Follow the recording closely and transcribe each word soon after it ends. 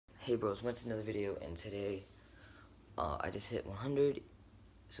Hey bros, what's another video, and today I just hit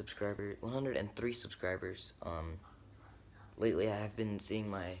 103 subscribers. Lately I have been seeing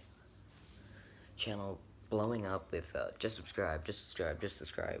my channel blowing up with just subscribe, just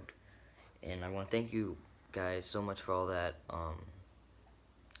subscribed, and I want to thank you guys so much for all that. I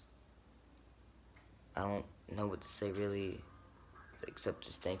don't know what to say really, except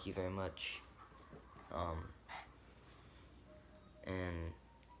just thank you very much. And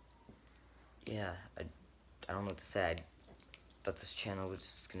yeah, I don't know what to say. I thought this channel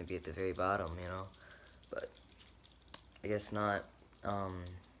was gonna be at the very bottom, you know, but I guess not. Comment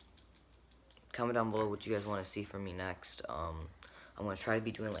down below what you guys want to see from me next. I'm gonna try to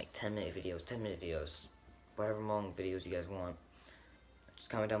be doing like 10-minute videos, whatever long videos you guys want.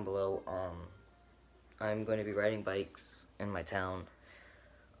 Just comment down below. I'm going to be riding bikes in my town.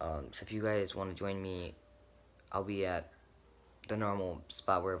 So if you guys want to join me, I'll be at the normal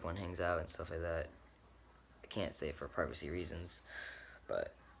spot where everyone hangs out and stuff like that. I can't say for privacy reasons,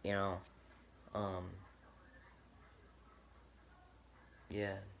 but you know,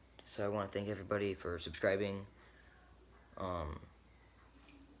 yeah. So I want to thank everybody for subscribing.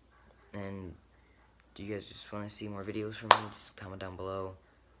 And do you guys just want to see more videos from me? Just comment down below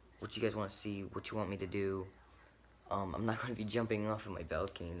what you guys want to see, what you want me to do. I'm not going to be jumping off of my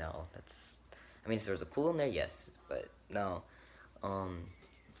balcony now. I mean, if there was a pool in there, yes, but no.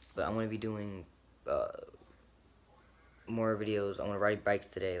 But I'm going to be doing more videos. I'm going to ride bikes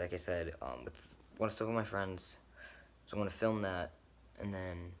today, like I said, with some of my friends. So I'm going to film that, and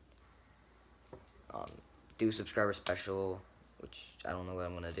then do subscriber special, which I don't know what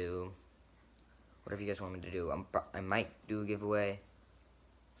I'm going to do. Whatever you guys want me to do. I might do a giveaway.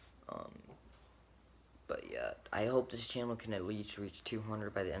 But yeah, I hope this channel can at least reach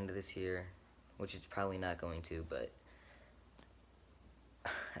 200 by the end of this year, which it's probably not going to, but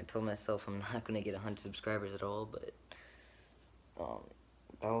I told myself I'm not going to get 100 subscribers at all, but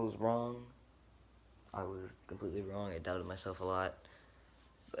that was wrong. I was completely wrong. I doubted myself a lot.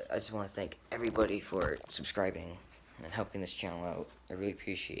 But I just want to thank everybody for subscribing and helping this channel out. I really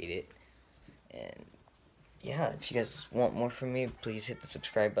appreciate it. And yeah, if you guys want more from me, please hit the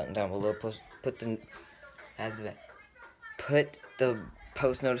subscribe button down below. Put the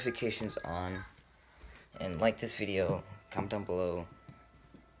post notifications on, and like this video. Comment down below.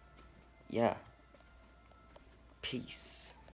 Yeah. Peace.